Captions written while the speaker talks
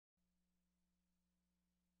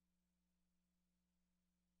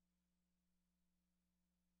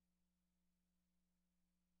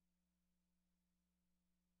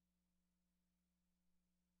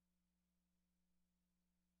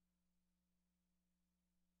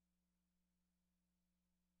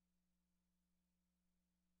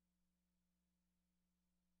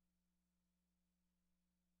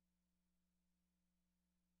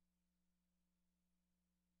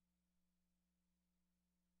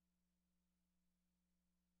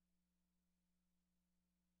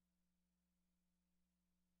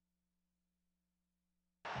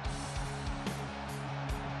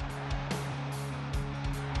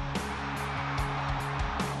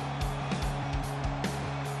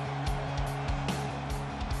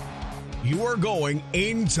You are going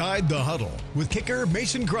inside the huddle with kicker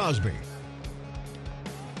Mason Crosby.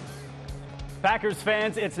 Packers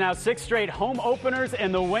fans, it's now 6 straight home openers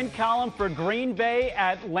in the win column for Green Bay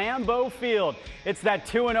at Lambeau Field. It's that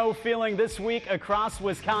 2-0 feeling this week across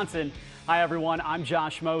Wisconsin. Hi, everyone. I'm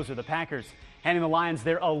Josh Moser. The Packers handing the Lions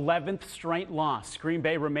their 11th straight loss. Green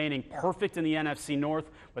Bay remaining perfect in the NFC North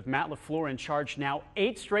with Matt LaFleur in charge now.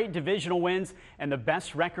 8 straight divisional wins and the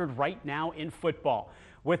best record right now in football.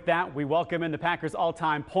 With that, we welcome in the Packers'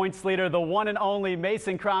 all-time points leader, the one and only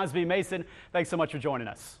Mason Crosby. Mason, thanks so much for joining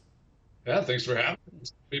us. Yeah, thanks for having me.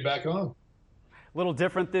 Be back on. A little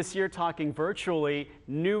different this year, talking virtually.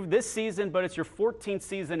 New this season, but it's your 14th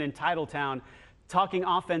season in Titletown. Talking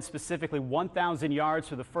offense specifically, 1,000 yards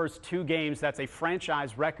for the first 2 games. That's a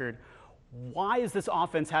franchise record. Why is this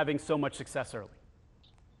offense having so much success early?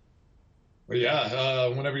 Well, yeah,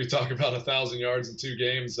 whenever you talk about 1,000 yards in 2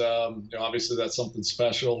 games, obviously that's something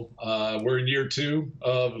special. We're in year 2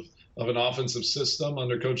 of an offensive system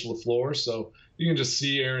under Coach LaFleur, so you can just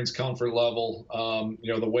see Aaron's comfort level.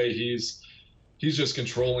 The way he's just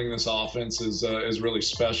controlling this offense is really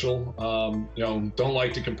special. Don't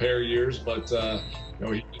like to compare years, but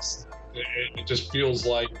it just feels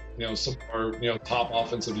like some of our top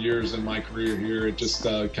offensive years in my career here. It just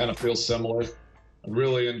kind of feels similar. I'm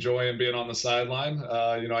really enjoying being on the sideline.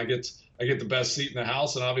 I get the best seat in the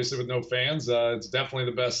house, and obviously with no fans, it's definitely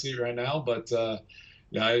the best seat right now. But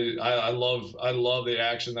yeah, I love the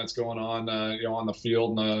action that's going on, on the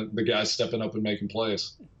field, and the guys stepping up and making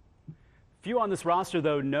plays. Few on this roster,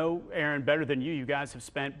 though, know Aaron better than you. You guys have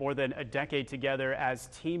spent more than a decade together as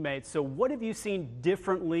teammates. So what have you seen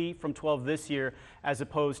differently from 12 this year as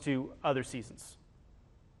opposed to other seasons?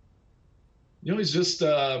 He's just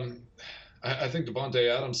I think Davante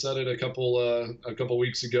Adams said it a couple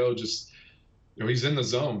weeks ago. Just he's in the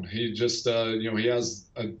zone. He just he has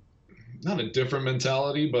not a different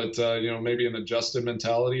mentality, but maybe an adjusted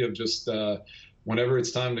mentality of just whenever it's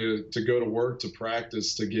time to go to work, to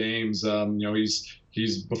practice, to games.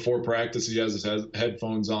 He's before practice, he has his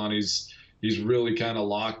headphones on. He's really kind of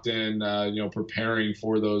locked in, preparing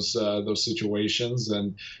for those situations,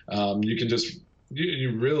 and you can just.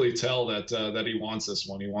 You really tell that he wants this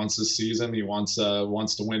one. He wants this season. He wants to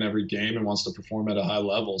win every game and wants to perform at a high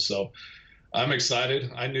level. So I'm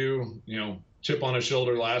excited. I knew, chip on his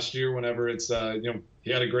shoulder last year whenever it's,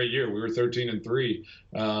 he had a great year. We were 13-3.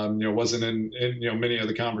 Wasn't in many of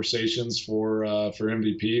the conversations for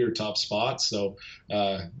MVP or top spots. So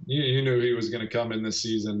you knew he was going to come in this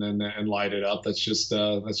season and light it up. That's just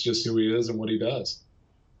who he is and what he does.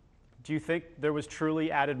 Do you think there was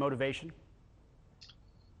truly added motivation?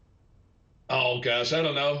 Oh gosh, I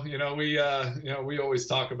don't know. We always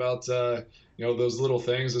talk about those little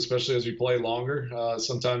things, especially as you play longer.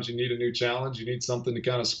 Sometimes you need a new challenge. You need something to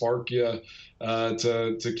kind of spark you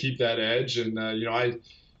to keep that edge. And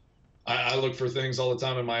I look for things all the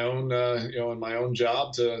time in my own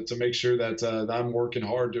job to make sure that I'm working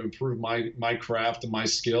hard to improve my craft and my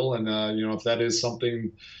skill. And if that is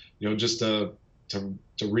something, just to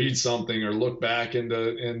read something or look back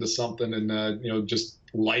into something and just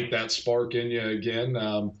light that spark in you again.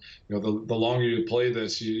 The longer you play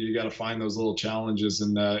this, you got to find those little challenges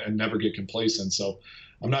and never get complacent. So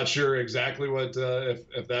I'm not sure exactly what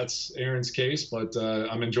if that's Aaron's case, but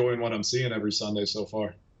I'm enjoying what I'm seeing every Sunday so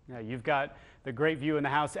far. Yeah, you've got the great view in the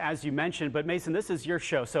house, as you mentioned. But Mason, this is your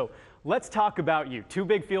show, so let's talk about you. 2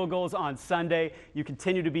 big field goals on Sunday. You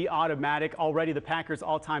continue to be automatic. Already the Packers'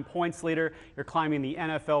 all-time points leader. You're climbing the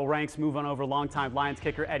NFL ranks. Move on over longtime Lions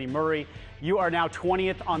kicker Eddie Murray. You are now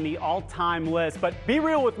 20th on the all-time list. But be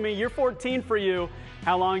real with me. You're 14 for you.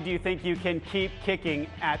 How long do you think you can keep kicking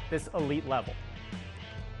at this elite level?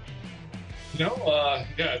 Yeah,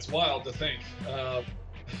 it's wild to think.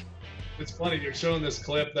 It's funny, you're showing this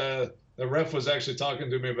clip. The ref was actually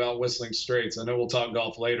talking to me about Whistling Straits. I know we'll talk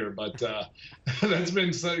golf later, but that's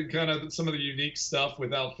been kind of some of the unique stuff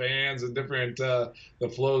without fans and different the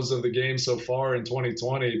flows of the game so far in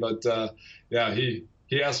 2020. But yeah, he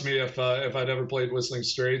asked me if I'd ever played Whistling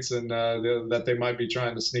Straits and that they might be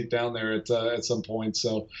trying to sneak down there at some point.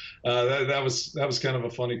 So that was kind of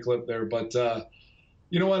a funny clip there, but.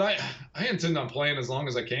 You know what? I intend on playing as long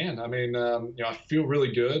as I can. I mean, I feel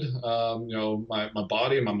really good. My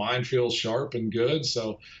body and my mind feels sharp and good.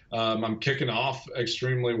 So I'm kicking off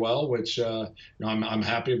extremely well, which I'm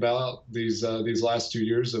happy about. These last 2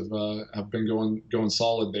 years have been going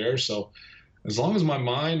solid there. So as long as my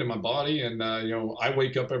mind and my body and I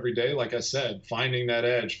wake up every day, like I said, finding that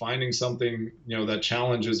edge, finding something that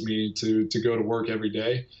challenges me to go to work every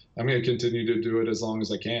day. I'm going to continue to do it as long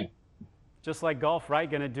as I can. Just like golf, right?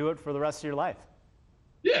 Going to do it for the rest of your life.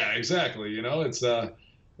 Yeah, exactly. It's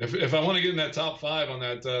if I want to get in that top 5 on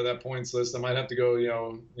that points list, I might have to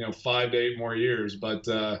go 5 to 8 more years. But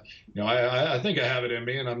I think I have it in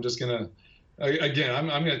me, and I'm just gonna again I'm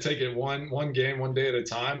gonna take it one game, one day at a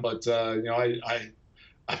time. But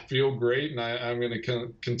I feel great, and I'm going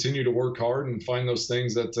to continue to work hard and find those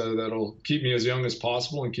things that'll keep me as young as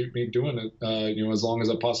possible and keep me doing it as long as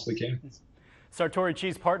I possibly can. Sartori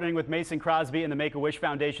Cheese partnering with Mason Crosby and the Make-A-Wish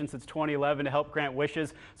Foundation since 2011 to help grant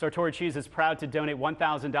wishes. Sartori Cheese is proud to donate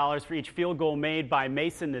 $1,000 for each field goal made by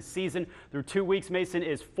Mason this season. Through 2 weeks, Mason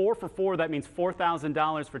is 4 for 4. That means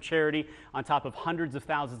 $4,000 for charity on top of hundreds of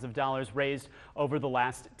thousands of dollars raised over the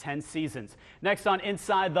last 10 seasons. Next on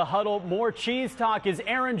Inside the Huddle, more cheese talk. Is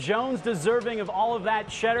Aaron Jones deserving of all of that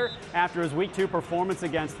cheddar after his Week 2 performance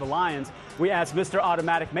against the Lions? We ask Mr.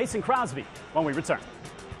 Automatic Mason Crosby when we return.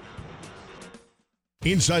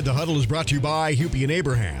 Inside the Huddle is brought to you by Hupy and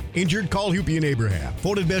Abraham. Injured? Call Hupy and Abraham.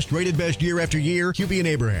 Voted best, rated best year after year. Hupy and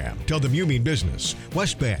Abraham. Tell them you mean business.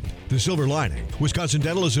 West Bend, The Silver Lining, Wisconsin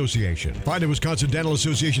Dental Association. Find a Wisconsin Dental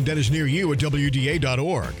Association dentist near you at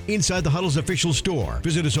WDA.org. Inside the Huddle's official store.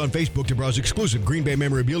 Visit us on Facebook to browse exclusive Green Bay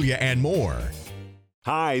memorabilia and more.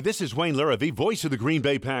 Hi, this is Wayne Larrivee, voice of the Green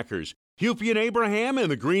Bay Packers. Hupy and Abraham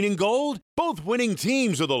and the Green and Gold, both winning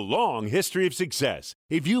teams with a long history of success.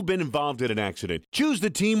 If you've been involved in an accident, choose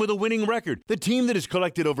the team with a winning record, the team that has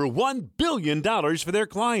collected over $1 billion for their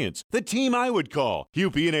clients, the team I would call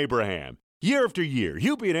Hupy and Abraham. Year after year,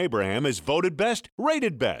 Hupy and Abraham is voted best,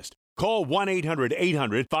 rated best. Call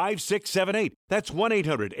 1-800-800-5678. That's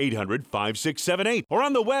 1-800-800-5678. Or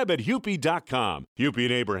on the web at Hupy.com. Hupy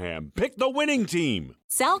and Abraham, pick the winning team.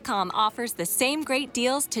 Cellcom offers the same great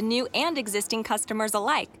deals to new and existing customers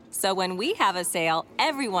alike. So when we have a sale,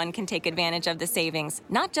 everyone can take advantage of the savings,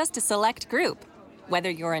 not just a select group. Whether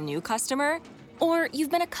you're a new customer, or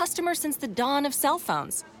you've been a customer since the dawn of cell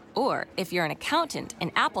phones, or if you're an accountant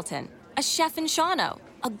in Appleton, a chef in Shawano,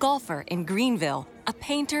 a golfer in Greenville, a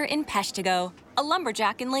painter in Peshtigo, a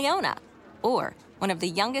lumberjack in Leona, or one of the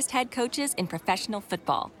youngest head coaches in professional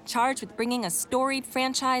football, charged with bringing a storied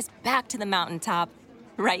franchise back to the mountaintop.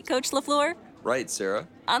 Right, Coach LaFleur? Right, Sarah.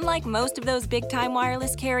 Unlike most of those big-time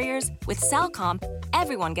wireless carriers, with Cellcom,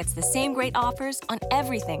 everyone gets the same great offers on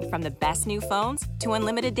everything from the best new phones to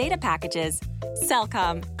unlimited data packages.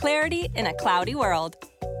 Cellcom, clarity in a cloudy world.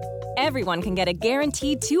 Everyone can get a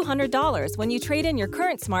guaranteed $200 when you trade in your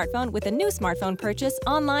current smartphone with a new smartphone purchase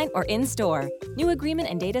online or in-store. New agreement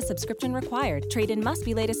and data subscription required. Trade-in must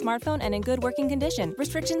be latest smartphone and in good working condition.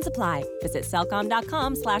 Restrictions apply. Visit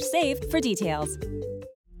cellcom.com/save for details.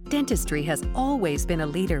 Dentistry has always been a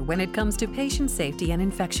leader when it comes to patient safety and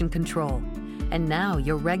infection control. And now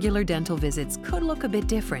your regular dental visits could look a bit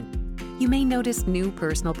different. You may notice new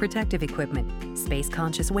personal protective equipment,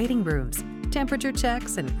 space-conscious waiting rooms, temperature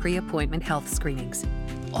checks, and pre-appointment health screenings,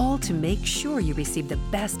 all to make sure you receive the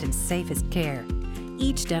best and safest care.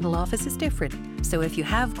 Each dental office is different, so if you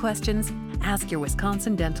have questions, ask your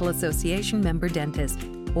Wisconsin Dental Association member dentist.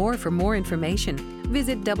 Or for more information,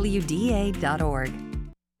 visit WDA.org.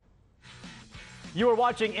 You are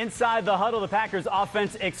watching Inside the Huddle. The Packers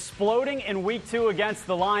offense exploding in Week 2 against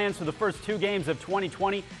the Lions for the first 2 games of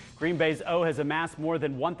 2020. Green Bay's O has amassed more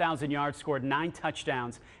than 1,000 yards, scored 9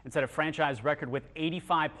 touchdowns, and set a franchise record with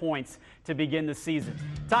 85 points to begin the season.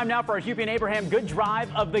 Time now for our Hupy and Abraham good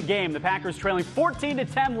drive of the game. The Packers trailing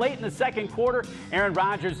 14-10 late in the second quarter. Aaron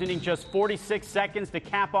Rodgers needing just 46 seconds to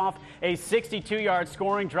cap off a 62-yard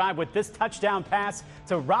scoring drive with this touchdown pass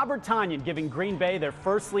to Robert Tonyan, giving Green Bay their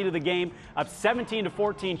first lead of the game, up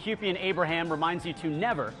 17-14. Hupy and Abraham reminds you to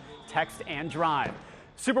never text and drive.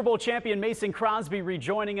 Super Bowl champion Mason Crosby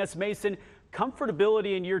rejoining us. Mason,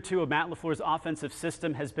 comfortability in year 2 of Matt LaFleur's offensive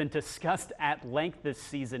system has been discussed at length this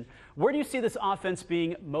season. Where do you see this offense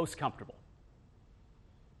being most comfortable?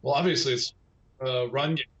 Well, obviously it's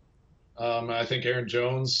run game. I think Aaron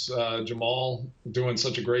Jones, Jamal doing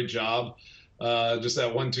such a great job. Just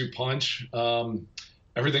that 1-2 punch.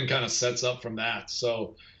 Everything kind of sets up from that.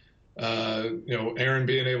 So, Aaron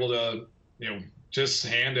being able to, just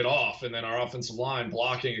hand it off, and then our offensive line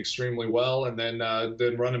blocking extremely well, and then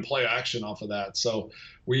run and play action off of that. So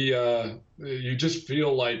you just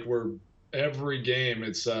feel like every game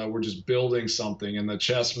we're just building something, and the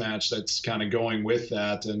chess match that's kind of going with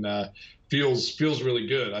that, and feels really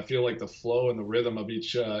good. I feel like the flow and the rhythm of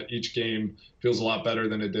each game feels a lot better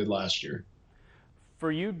than it did last year.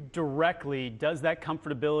 For you directly, does that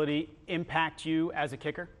comfortability impact you as a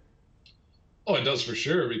kicker? Oh, it does for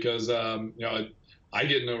sure, because I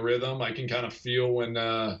get in a rhythm. I can kind of feel when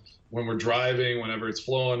we're driving, whenever it's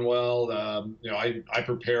flowing well. I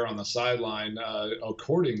prepare on the sideline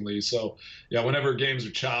accordingly. So yeah, whenever games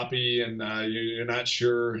are choppy and you're not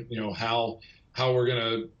sure, how we're going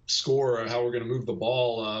to score or how we're going to move the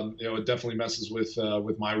ball, it definitely messes with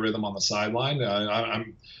my rhythm on the sideline.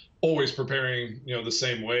 I'm always preparing, the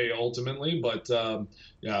same way ultimately, but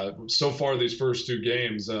so far these first 2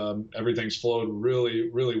 games, everything's flowed really,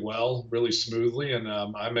 really well, really smoothly, and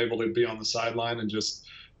I'm able to be on the sideline and just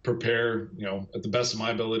prepare, at the best of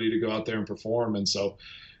my ability to go out there and perform. And so,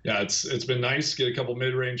 yeah, it's been nice to get a couple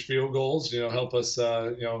mid-range field goals, help us,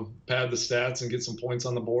 pad the stats and get some points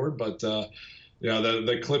on the board. But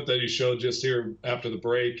the clip that you showed just here after the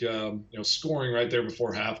break, scoring right there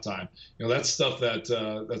before halftime, that's stuff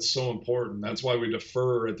that's so important. That's why we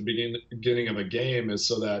defer at the beginning of a game, is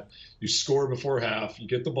so that you score before half, you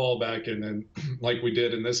get the ball back, and then like we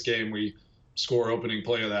did in this game, we score opening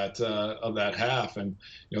play of that half, and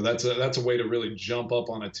that's a way to really jump up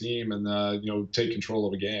on a team and take control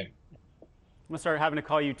of a game. I'm going to start having to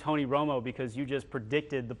call you Tony Romo because you just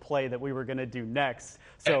predicted the play that we were going to do next.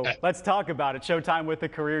 So let's talk about it. Showtime with the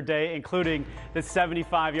career day, including the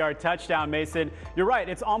 75-yard touchdown, Mason. You're right.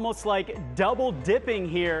 It's almost like double dipping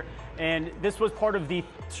here. And this was part of the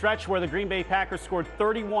stretch where the Green Bay Packers scored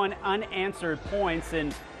 31 unanswered points.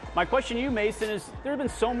 And my question to you, Mason, is there have been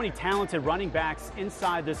so many talented running backs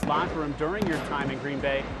inside this locker room during your time in Green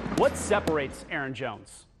Bay. What separates Aaron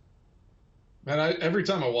Jones? Man, every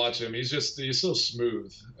time I watch him, he's so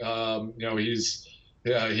smooth.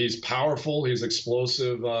 He's powerful. He's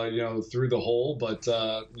explosive, through the hole. But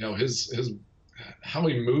his how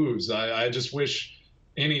he moves, I just wish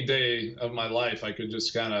any day of my life I could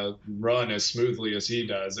just kind of run as smoothly as he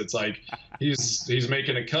does. It's like he's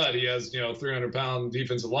making a cut. He has 300-pound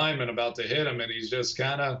defensive lineman about to hit him, and he's just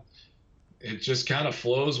kind of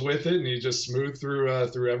flows with it, and he's just smooth through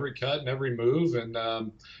every cut and every move. And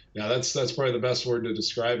that's probably the best word to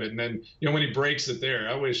describe it. And then when he breaks it there,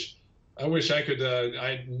 I wish I could.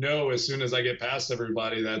 I know as soon as I get past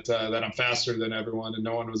everybody that I'm faster than everyone, and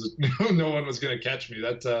no one was going to catch me.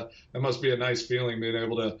 That must be a nice feeling, being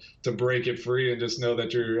able to break it free and just know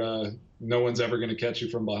that no one's ever going to catch you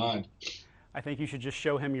from behind. I think you should just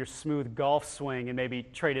show him your smooth golf swing and maybe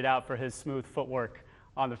trade it out for his smooth footwork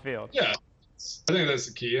on the field. Yeah. I think that's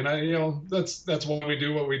the key, and that's why we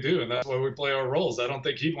do what we do, and that's why we play our roles. I don't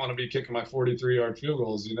think he'd want to be kicking my 43-yard field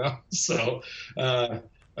goals, So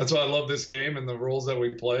that's why I love this game and the roles that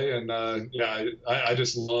we play, and I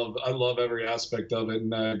just love every aspect of it,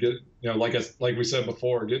 and like we said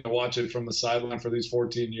before, getting to watch it from the sideline for these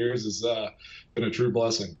 14 years has been a true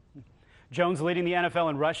blessing. Jones leading the NFL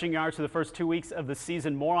in rushing yards for the first 2 weeks of the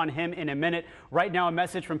season. More on him in a minute. Right now, a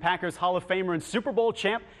message from Packers Hall of Famer and Super Bowl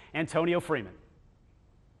champ Antonio Freeman.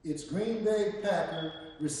 It's Green Bay Packer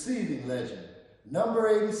receiving legend, number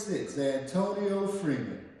 86, Antonio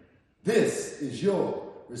Freeman. This is your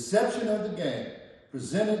reception of the game,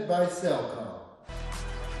 presented by Cellcom.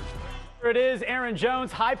 Here it is, Aaron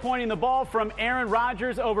Jones high-pointing the ball from Aaron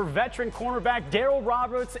Rodgers over veteran cornerback Darryl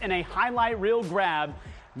Roberts in a highlight reel grab.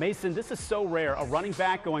 Mason, this is so rare, a running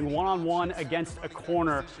back going one-on-one against a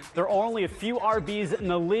corner. There are only a few RBs in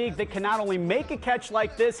the league that can not only make a catch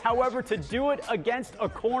like this, however, to do it against a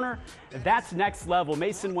corner, that's next level.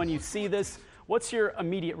 Mason, when you see this, what's your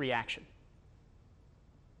immediate reaction?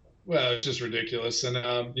 Well, it's just ridiculous. And,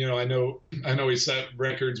 I know he set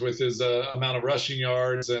records with his amount of rushing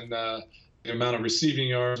yards and the amount of receiving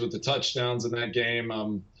yards with the touchdowns in that game.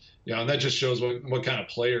 And that just shows what kind of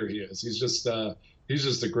player he is. He's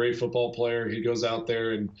just a great football player. He goes out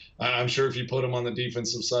there, and I'm sure if you put him on the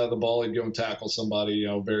defensive side of the ball, he'd go and tackle somebody,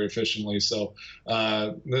 very efficiently. So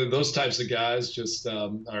those types of guys just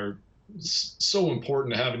are so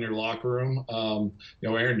important to have in your locker room.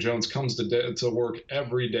 Aaron Jones comes to work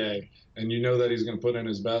every day, and you know that he's going to put in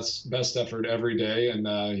his best effort every day,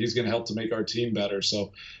 and he's going to help to make our team better.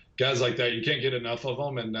 So guys like that, you can't get enough of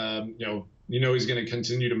them, and he's going to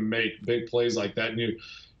continue to make big plays like that. And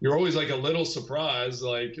you're always like a little surprised,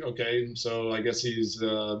 like, okay, so I guess he's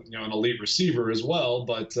an elite receiver as well,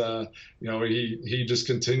 but he just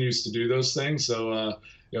continues to do those things. So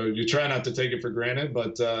you try not to take it for granted,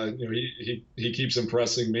 but he keeps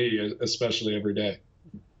impressing me, especially every day.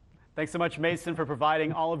 Thanks so much, Mason, for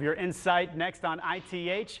providing all of your insight. Next on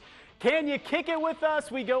ITH, can you kick it with us?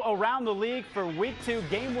 We go around the league for Week 2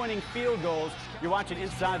 game-winning field goals. You're watching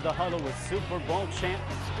Inside the Huddle with Super Bowl champ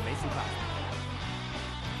Mason Cosby.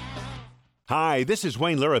 Hi, this is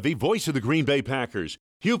Wayne Larrivee, voice of the Green Bay Packers.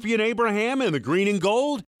 Hupy and Abraham and the Green and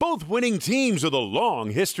Gold, both winning teams with a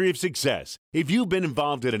long history of success. If you've been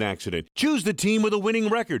involved in an accident, choose the team with a winning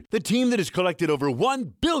record, the team that has collected over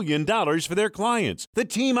 $1 billion for their clients, the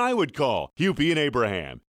team I would call Hupy and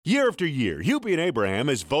Abraham. Year after year, Hupy and Abraham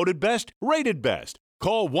is voted best, rated best.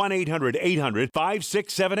 Call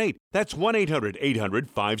 1-800-800-5678. That's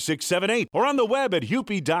 1-800-800-5678. Or on the web at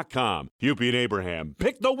hupy.com. Hupy and Abraham,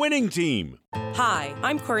 pick the winning team. Hi,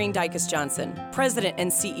 I'm Corrine Dykes-Johnson, President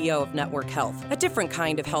and CEO of Network Health, a different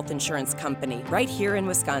kind of health insurance company right here in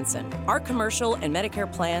Wisconsin. Our commercial and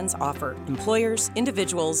Medicare plans offer employers,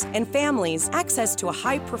 individuals, and families access to a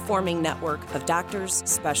high-performing network of doctors,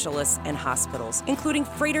 specialists, and hospitals, including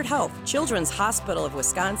Froedtert Health, Children's Hospital of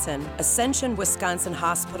Wisconsin, Ascension Wisconsin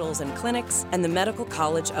Hospitals and Clinics, and the Medical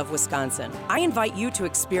College of Wisconsin. I invite you to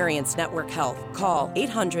experience Network Health. Call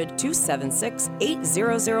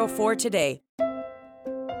 800-276-8004 today.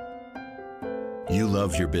 You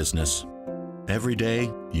love your business. Every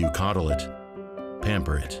day, you coddle it,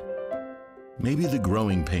 pamper it. Maybe the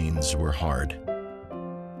growing pains were hard,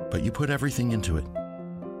 but you put everything into it,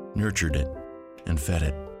 nurtured it, and fed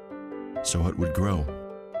it, so it would grow.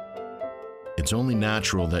 It's only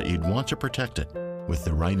natural that you'd want to protect it with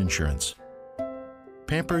the right insurance.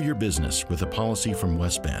 Pamper your business with a policy from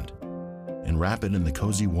Westband and wrap it in the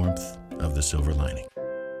cozy warmth of the silver lining.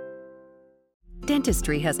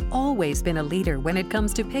 Dentistry has always been a leader when it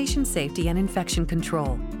comes to patient safety and infection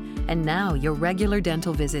control. And now your regular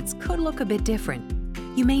dental visits could look a bit different.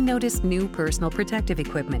 You may notice new personal protective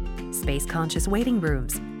equipment, space-conscious waiting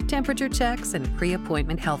rooms, temperature checks, and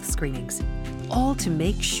pre-appointment health screenings, all to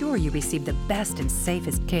make sure you receive the best and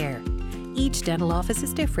safest care. Each dental office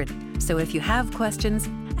is different, so if you have questions,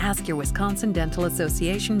 ask your Wisconsin Dental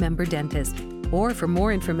Association member dentist. Or for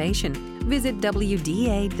more information, visit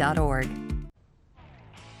wda.org.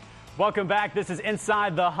 Welcome back. This is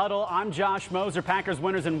Inside the Huddle. I'm Josh Moser. Packers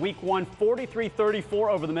winners in Week 1, 43-34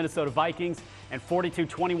 over the Minnesota Vikings and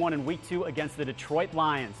 42-21 in Week 2 against the Detroit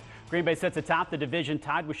Lions. Green Bay sits atop the division,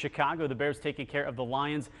 tied with Chicago. The Bears taking care of the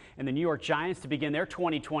Lions and the New York Giants to begin their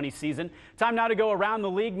 2020 season. Time now to go around the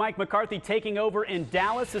league. Mike McCarthy taking over in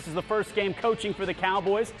Dallas. This is the first game coaching for the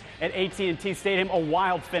Cowboys at AT&T Stadium. A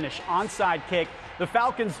wild finish, onside kick. The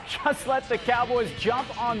Falcons just let the Cowboys jump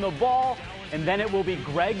on the ball, and then it will be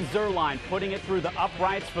Greg Zuerlein putting it through the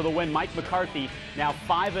uprights for the win. Mike McCarthy now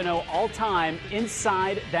 5-0 all-time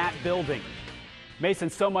inside that building. Mason,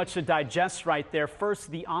 so much to digest right there.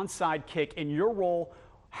 First, the onside kick. In your role,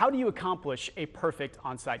 how do you accomplish a perfect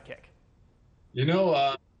onside kick? You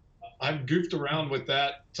know, I've goofed around with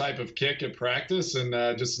that type of kick at practice and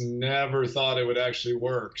just never thought it would actually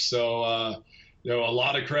work. So, you know, a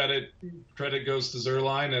lot of credit goes to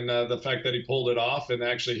Zuerlein and the fact that he pulled it off and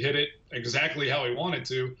actually hit it exactly how he wanted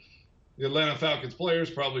to. The Atlanta Falcons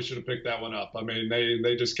players probably should have picked that one up. I mean,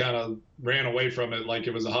 they just kind of ran away from it like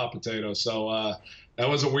it was a hot potato. So that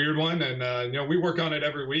was a weird one, and you know, we work on it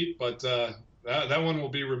every week, but that one will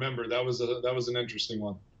be remembered. That was an interesting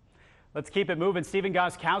one. Let's keep it moving. Stephen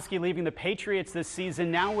Gostkowski leaving the Patriots this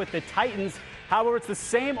season, now with the Titans. However, it's the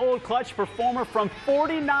same old clutch performer from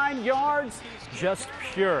 49 yards, just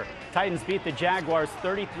pure. Titans beat the Jaguars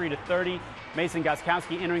 33-30. Mason,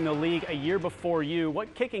 Gostkowski entering the league a year before you.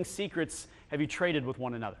 What kicking secrets have you traded with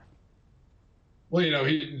one another? Well, you know,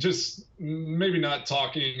 he just maybe not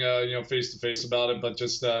talking, you know, face to face about it, but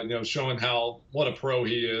just, you know, showing what a pro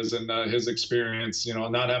he is and his experience, you know,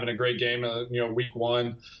 not having a great game, you know, Week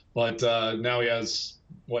 1, but now he has,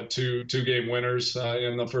 two game winners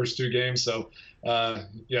in the first 2 games. So,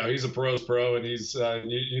 yeah, he's a pro's pro, and he's,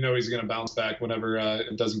 you know, he's going to bounce back whenever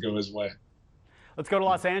it doesn't go his way. Let's go to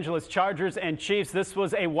Los Angeles. Chargers and Chiefs. This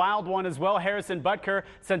was a wild one as well. Harrison Butker,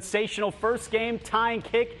 sensational first game tying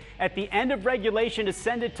kick at the end of regulation to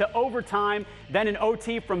send it to overtime. Then an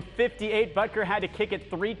OT from 58. Butker had to kick it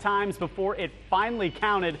 3 times before it finally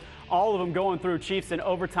counted. All of them going through. Chiefs in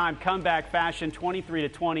overtime comeback fashion,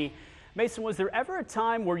 23-20. Mason, was there ever a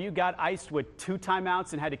time where you got iced with 2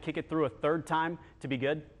 timeouts and had to kick it through a 3rd time to be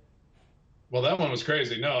good? Well, that one was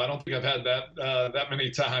crazy. No, I don't think I've had that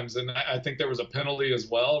many times. And I think there was a penalty as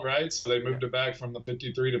well, right? So they moved it back from the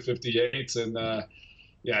 53 to 58. And,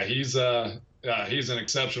 yeah, he's an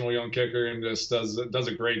exceptional young kicker and just does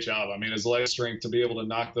a great job. I mean, his leg strength to be able to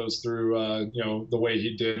knock those through, you know, the way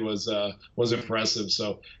he did was impressive.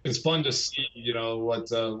 So it's fun to see, you know, what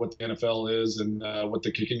the NFL is and what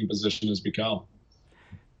the kicking position has become.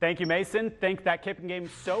 Thank you, Mason. Think that kicking game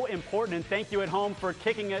is so important, and thank you at home for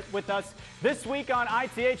kicking it with us this week on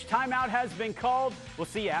ITH. Timeout has been called. We'll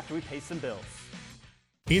see you after we pay some bills.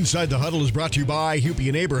 Inside the Huddle is brought to you by Hupy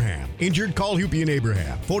and Abraham. Injured? Call Hupy and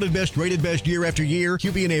Abraham. Voted best, rated best year after year,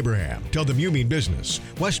 Hupy and Abraham. Tell them you mean business.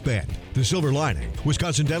 West Bend, The Silver Lining,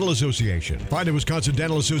 Wisconsin Dental Association. Find a Wisconsin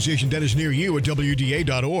Dental Association dentist near you at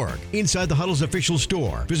WDA.org. Inside the Huddle's official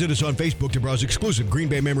store. Visit us on Facebook to browse exclusive Green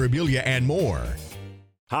Bay memorabilia and more.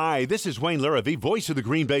 Hi, this is Wayne Larrivee, voice of the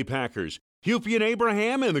Green Bay Packers. Hupy and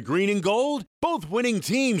Abraham and the Green and Gold, both winning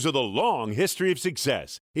teams with a long history of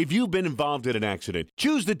success. If you've been involved in an accident,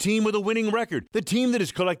 choose the team with a winning record, the team that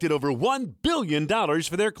has collected over $1 billion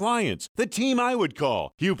for their clients, the team I would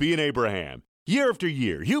call Hupy and Abraham. Year after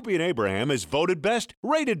year, Hupy and Abraham is voted best,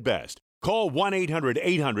 rated best. Call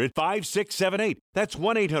 1-800-800-5678. That's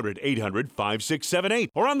 1-800-800-5678.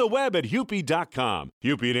 Or on the web at hupy.com.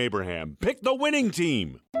 Hupy and Abraham, pick the winning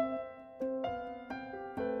team.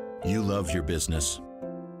 You love your business.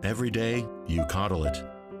 Every day, you coddle it,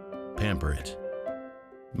 pamper it.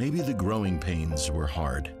 Maybe the growing pains were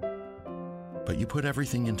hard, but you put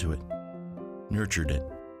everything into it, nurtured it,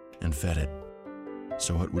 and fed it,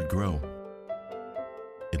 so it would grow.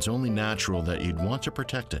 It's only natural that you'd want to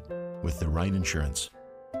protect it with the right insurance.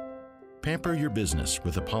 Pamper your business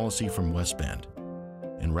with a policy from West Bend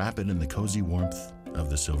and wrap it in the cozy warmth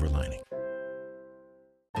of the Silver Lining.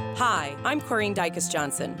 Hi, I'm Corinne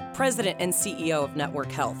Dykes-Johnson, President and CEO of Network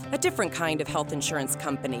Health, a different kind of health insurance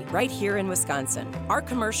company right here in Wisconsin. Our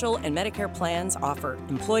commercial and Medicare plans offer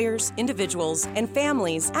employers, individuals, and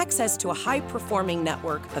families access to a high-performing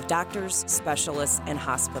network of doctors, specialists, and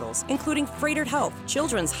hospitals, including Froedtert Health,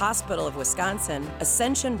 Children's Hospital of Wisconsin,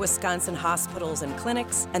 Ascension Wisconsin Hospitals and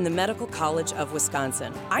Clinics, and the Medical College of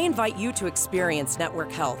Wisconsin. I invite you to experience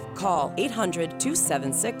Network Health. Call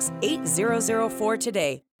 800-276-8004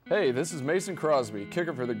 today. Hey, this is Mason Crosby,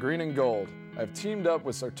 kicker for the Green and Gold. I've teamed up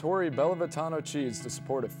with Sartori Bellavitano Cheese to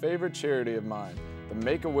support a favorite charity of mine, the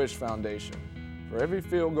Make-A-Wish Foundation. For every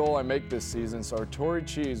field goal I make this season, Sartori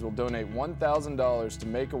Cheese will donate $1,000 to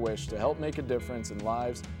Make-A-Wish to help make a difference in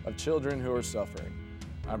lives of children who are suffering.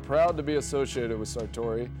 I'm proud to be associated with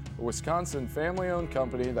Sartori, a Wisconsin family-owned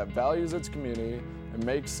company that values its community and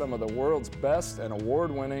makes some of the world's best and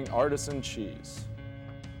award-winning artisan cheese.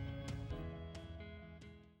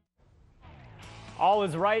 All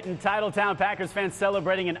is right in Titletown. Packers fans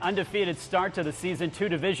celebrating an undefeated start to the season, 2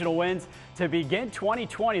 divisional wins to begin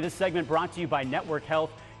 2020. This segment brought to you by Network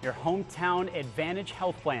Health, your hometown Advantage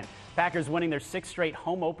health plan. Packers winning their 6th straight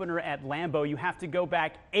home opener at Lambeau. You have to go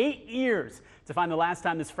back 8 years to find the last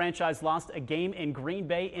time this franchise lost a game in Green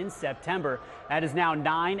Bay in September. That is now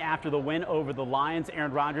 9 after the win over the Lions.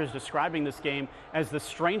 Aaron Rodgers describing this game as the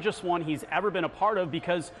strangest one he's ever been a part of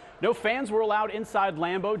because no fans were allowed inside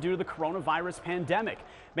Lambeau due to the coronavirus pandemic.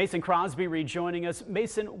 Mason Crosby rejoining us.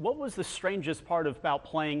 Mason, what was the strangest part about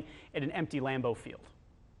playing at an empty Lambeau field?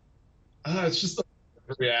 It's just the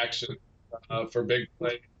reaction for big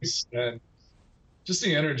plays and just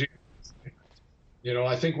the energy. You know,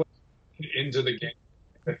 I think when into the game,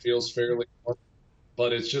 it feels fairly normal,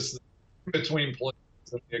 but it's just between plays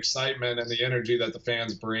and the excitement and the energy that the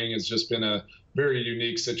fans bring has just been a very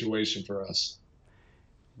unique situation for us.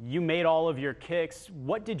 You made all of your kicks.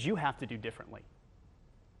 What did you have to do differently?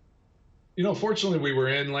 You know, fortunately, we were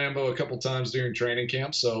in Lambeau a couple times during training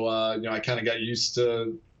camp, so you know, I kind of got used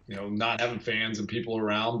to not having fans and people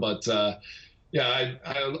around. But yeah,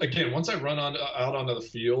 I again, once I run out onto the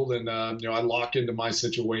field and I lock into my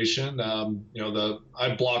situation, I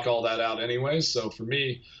block all that out anyway. So for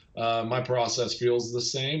me, my process feels the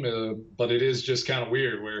same, but it is just kind of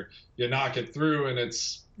weird where you knock it through and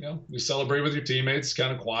it's. You celebrate with your teammates,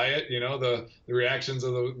 kind of quiet. The reactions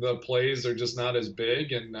of the plays are just not as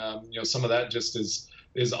big, and some of that just is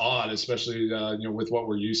odd, especially with what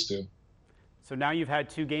we're used to. So now you've had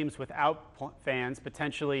 2 games without fans.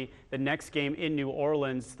 Potentially the next game in New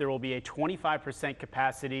Orleans, there will be a 25%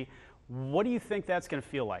 capacity. What do you think that's going to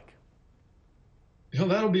feel like?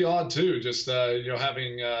 That'll be odd too. Just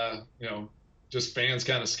having just fans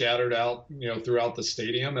kind of scattered out throughout the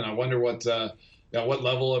stadium, and I wonder what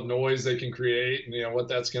level of noise they can create and what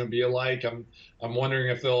that's going to be like. I'm wondering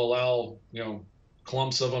if they'll allow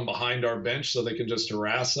clumps of them behind our bench so they can just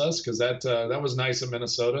harass us, because that was nice in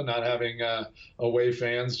Minnesota, not having away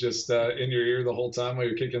fans just in your ear the whole time while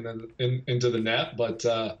you're kicking into the net. But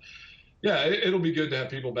yeah, it'll be good to have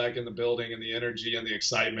people back in the building and the energy and the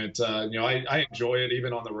excitement. I enjoy it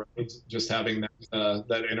even on the road, just having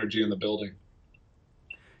that energy in the building.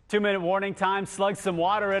 2-minute warning time. Slug some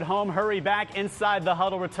water at home. Hurry back. Inside the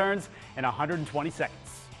Huddle returns in 120 seconds.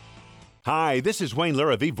 Hi, this is Wayne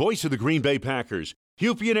Larrivee, voice of the Green Bay Packers.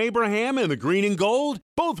 Hupy and Abraham and the Green and Gold,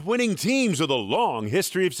 both winning teams with a long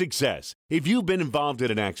history of success. If you've been involved in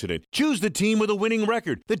an accident, choose the team with a winning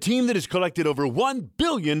record, the team that has collected over $1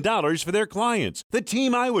 billion for their clients, the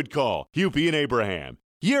team I would call Hupy and Abraham.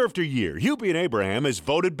 Year after year, Hupy and Abraham is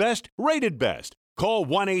voted best, rated best. Call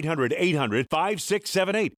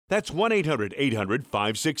 1-800-800-5678. That's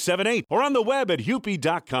 1-800-800-5678. Or on the web at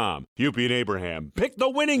Hupy.com. Hupy and Abraham, pick the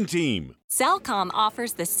winning team. Cellcom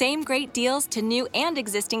offers the same great deals to new and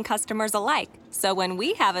existing customers alike. So when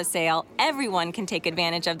we have a sale, everyone can take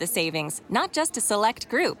advantage of the savings, not just a select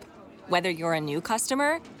group. Whether you're a new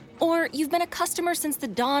customer, or you've been a customer since the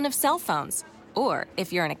dawn of cell phones, or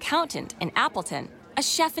if you're an accountant in Appleton, a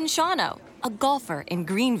chef in Shawano, a golfer in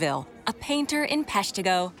Greenville, a painter in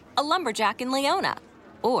Peshtigo, a lumberjack in Leona,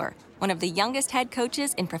 or one of the youngest head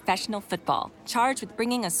coaches in professional football, charged with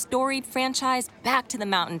bringing a storied franchise back to the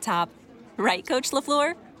mountaintop. Right, Coach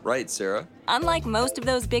LaFleur? Right, Sarah. Unlike most of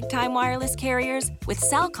those big-time wireless carriers, with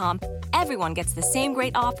Cellcom, everyone gets the same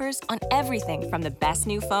great offers on everything from the best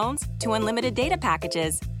new phones to unlimited data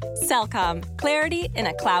packages. Cellcom, clarity in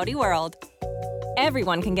a cloudy world.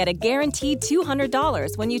 Everyone can get a guaranteed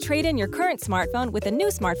 $200 when you trade in your current smartphone with a new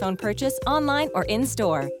smartphone purchase online or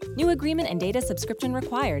in-store. New agreement and data subscription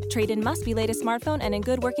required. Trade-in must be latest smartphone and in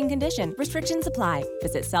good working condition. Restrictions apply.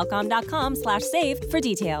 Visit Cellcom.com/save for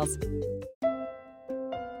details.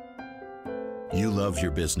 You love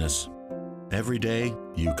your business. Every day,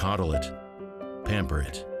 you coddle it, pamper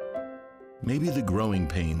it. Maybe the growing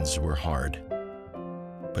pains were hard,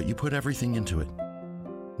 but you put everything into it,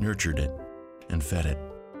 nurtured it, and fed it,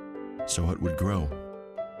 so it would grow.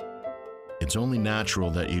 It's only natural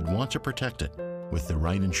that you'd want to protect it with the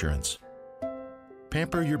right insurance.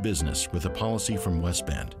 Pamper your business with a policy from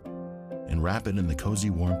Westband and wrap it in the cozy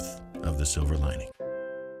warmth of the silver lining.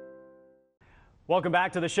 Welcome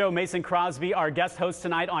back to the show. Mason Crosby, our guest host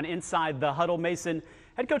tonight on Inside the Huddle. Mason,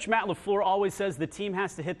 head coach Matt LaFleur always says the team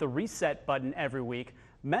has to hit the reset button every week.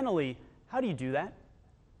 Mentally, how do you do that?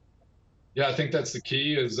 Yeah, I think that's the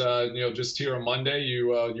key is, just here on Monday,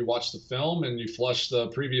 you watch the film and you flush the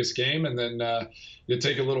previous game, and then you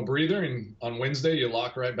take a little breather, and on Wednesday you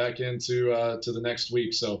lock right back into to the next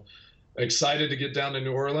week. So excited to get down to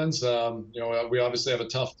New Orleans. We obviously have a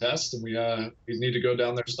tough test, and we need to go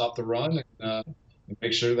down there, stop the run, and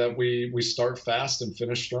make sure that we start fast and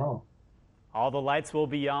finish strong. All the lights will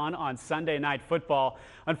be on Sunday Night Football.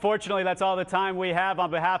 Unfortunately, that's all the time we have.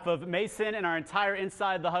 On behalf of Mason and our entire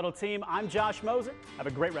Inside the Huddle team, I'm Josh Moser. Have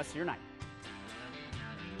a great rest of your night.